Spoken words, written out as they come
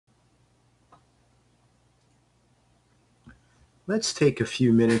Let's take a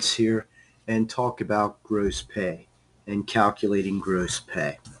few minutes here and talk about gross pay and calculating gross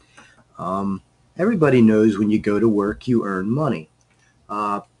pay. Um, Everybody knows when you go to work, you earn money.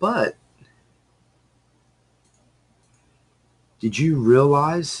 But did you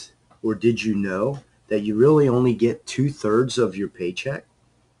realize or did you know that you really only get two-thirds of your paycheck?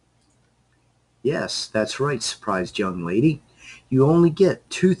 Yes, that's right, surprised young lady. You only get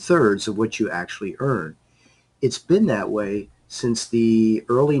two-thirds of what you actually earn. It's been that way since the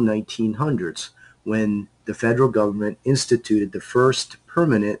early 1900s when the federal government instituted the first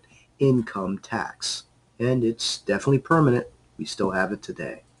permanent income tax. And it's definitely permanent. We still have it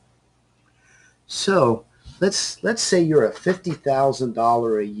today. So let's say you're a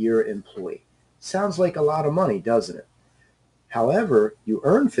 $50,000 a year employee. Sounds like a lot of money, doesn't it? However, you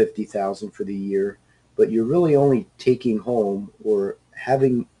earn 50,000 for the year, but you're really only taking home or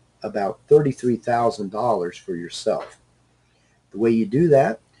having about $33,000 for yourself. The way you do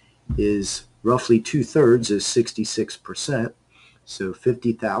that is roughly two-thirds is 66%. So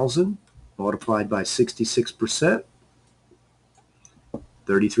 50,000 multiplied by 66%,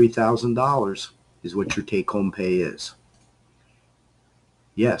 $33,000 is what your take-home pay is.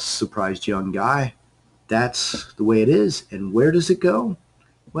 Yes, surprised young guy. That's the way it is. And where does it go?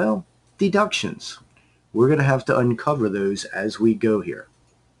 Well, deductions. We're going to have to uncover those as we go here.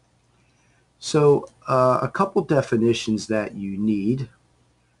 So a couple definitions that you need.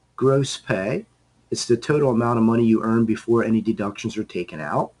 Gross pay. It's the total amount of money you earn before any deductions are taken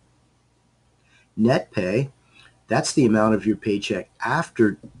out. Net pay. That's the amount of your paycheck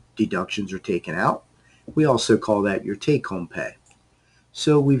after deductions are taken out. We also call that your take-home pay.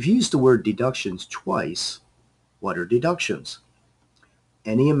 So we've used the word deductions twice. What are deductions?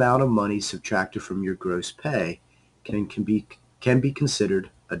 Any amount of money subtracted from your gross pay can be considered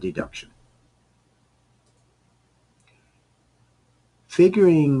a deduction.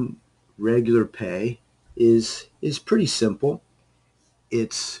 Figuring regular pay is pretty simple.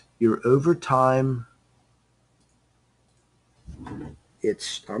 It's your overtime.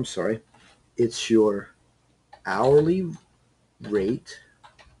 It's your hourly rate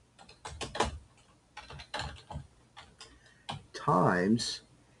times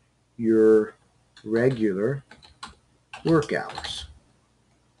your regular work hours.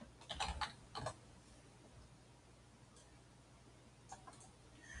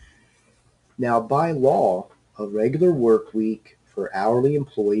 Now, by law, a regular work week for hourly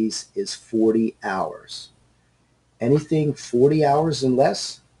employees is 40 hours. Anything 40 hours and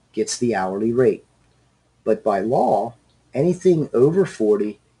less gets the hourly rate. But by law, anything over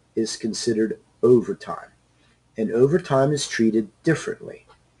 40 is considered overtime. And overtime is treated differently.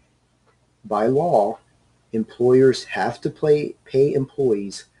 By law, employers have to pay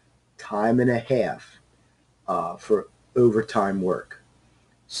employees time and a half for overtime work.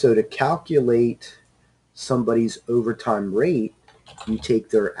 So to calculate somebody's overtime rate, you take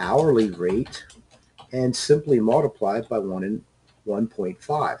their hourly rate and simply multiply it by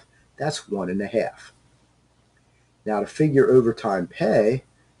 1.5. That's one and a half. Now to figure overtime pay,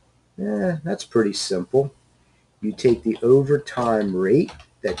 that's pretty simple. You take the overtime rate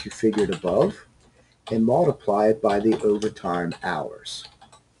that you figured above and multiply it by the overtime hours.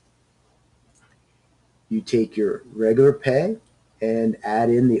 You take your regular pay and add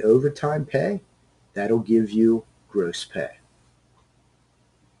in the overtime pay. That'll give you gross pay.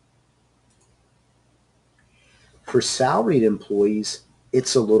 For salaried employees,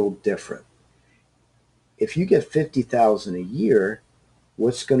 it's a little different. If you get 50,000 a year,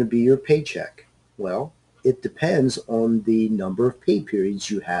 what's going to be your paycheck? Well, it depends on the number of pay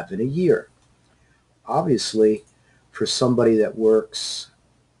periods you have in a year. Obviously, for somebody that works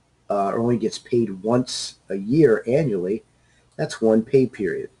or only gets paid once a year annually, that's one pay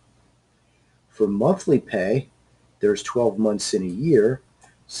period. For monthly pay, there's 12 months in a year,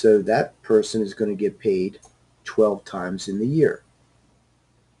 so that person is going to get paid 12 times in the year.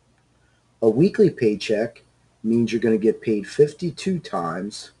 A weekly paycheck means you're going to get paid 52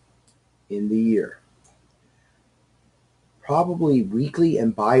 times in the year. Probably weekly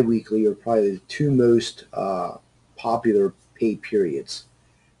and biweekly are probably the two most popular pay periods.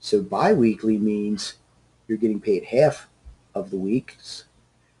 So biweekly means you're getting paid half of the weeks,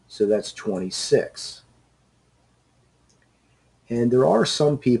 so that's 26. And there are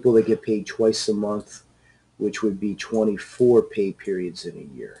some people that get paid twice a month, which would be 24 pay periods in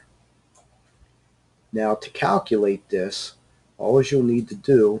a year. Now to calculate this, all you'll need to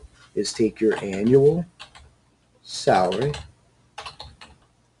do is take your annual salary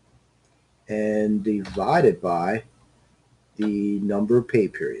and divide it by the number of pay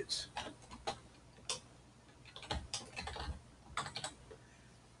periods.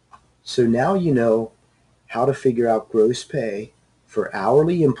 So now you know how to figure out gross pay for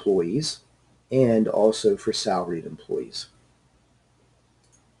hourly employees and also for salaried employees.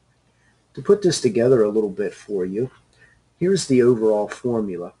 To put this together a little bit for you, here's the overall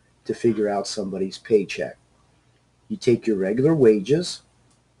formula to figure out somebody's paycheck. You take your regular wages,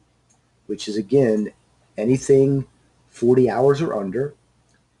 which is again anything 40 hours or under,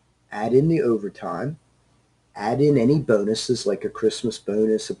 add in the overtime, add in any bonuses like a Christmas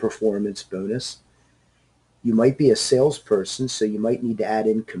bonus, a performance bonus. You might be a salesperson, so you might need to add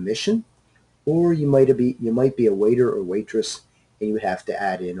in commission, or you might be a waiter or waitress and you would have to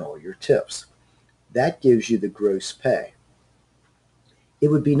add in all your tips. That gives you the gross pay. It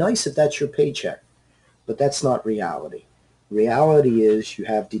would be nice if that's your paycheck, but that's not reality. Reality is you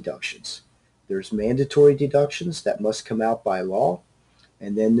have deductions. There's mandatory deductions that must come out by law,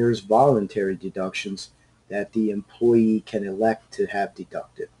 and then there's voluntary deductions that the employee can elect to have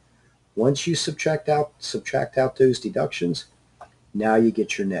deducted. Once you subtract out those deductions, now you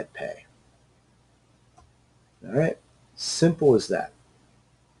get your net pay. All right, simple as that.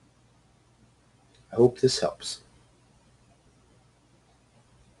 I hope this helps.